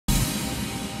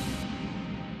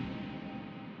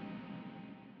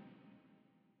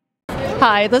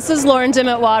Hi, this is Lauren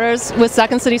Dimmitt Waters with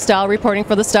Second City Style reporting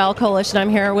for the Style Coalition. I'm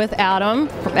here with Adam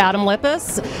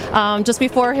Lippis, just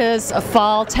before his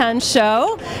Fall 10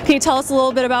 show. Can you tell us a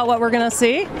little bit about what we're going to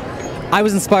see? I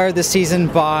was inspired this season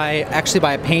by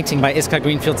a painting by Iska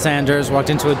Greenfield Sanders. Walked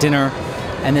into a dinner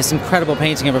and this incredible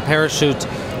painting of a parachute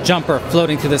jumper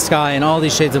floating through the sky in all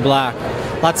these shades of black.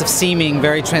 Lots of seaming,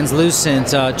 very translucent,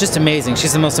 just amazing.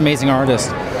 She's the most amazing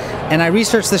artist. And I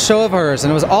researched the show of hers,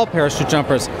 and it was all parachute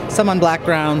jumpers, some on black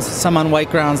grounds, some on white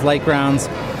grounds, light grounds.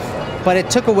 But it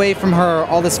took away from her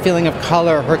all this feeling of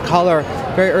color,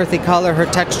 very earthy color, her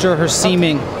texture, her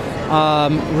seaming,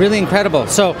 really incredible.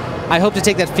 So I hope to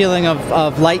take that feeling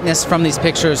of lightness from these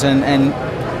pictures and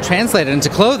translate it into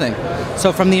clothing.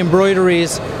 So from the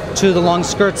embroideries to the long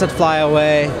skirts that fly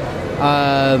away,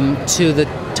 to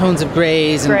the tones of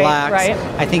grays and blacks, right.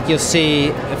 I think you'll see,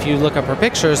 if you look up her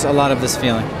pictures, a lot of this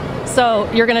feeling.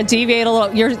 So you're going to deviate a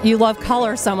little. You love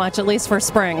color so much, at least for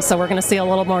spring, so we're going to see a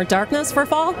little more darkness for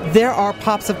fall? There are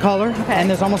pops of color, and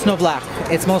there's almost no black.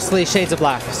 It's mostly shades of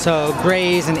black. So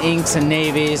grays and inks and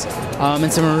navies,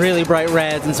 and some really bright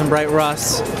reds and some bright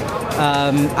rusts.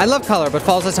 I love color, but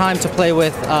fall's a time to play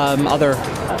with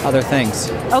other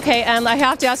things. Okay, and I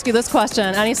have to ask you this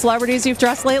question. Any celebrities you've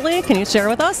dressed lately? Can you share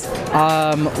with us?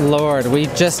 Lord, we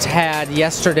just had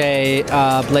yesterday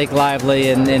Blake Lively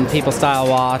in People Style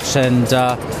Watch, and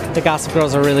the Gossip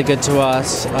Girls are really good to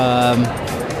us.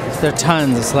 There are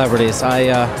tons of celebrities.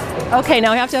 Okay,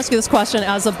 now I have to ask you this question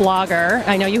as a blogger.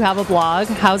 I know you have a blog.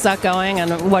 How's that going,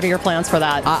 and what are your plans for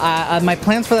that? My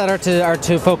plans for that are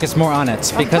to focus more on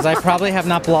it, because I probably have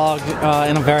not blogged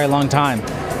in a very long time.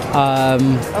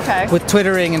 Okay. With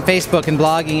Twittering and Facebook and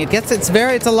blogging,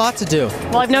 it's a lot to do.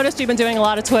 Well, I've noticed you've been doing a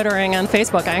lot of Twittering and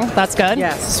Facebooking. That's good.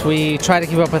 Yes, we try to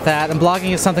keep up with that, and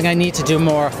blogging is something I need to do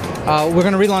more. We're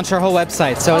going to relaunch our whole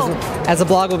website, so as a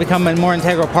blog will become a more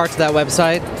integral part to that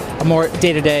website, a more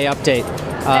day-to-day update.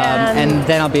 And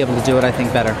then I'll be able to do it, I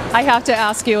think, better. I have to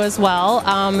ask you as well,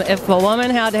 if a woman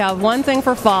had to have one thing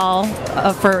for fall,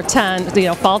 for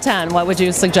 10, fall 10, what would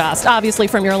you suggest? Obviously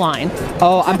from your line.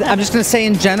 Oh, I'm just going to say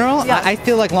in general, yeah. I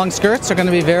feel like long skirts are going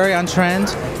to be very on trend,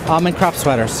 and crop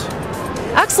sweaters.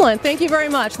 Excellent. Thank you very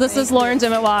much. This is Lauren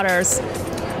Dimmitt Waters.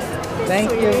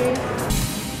 Thank you.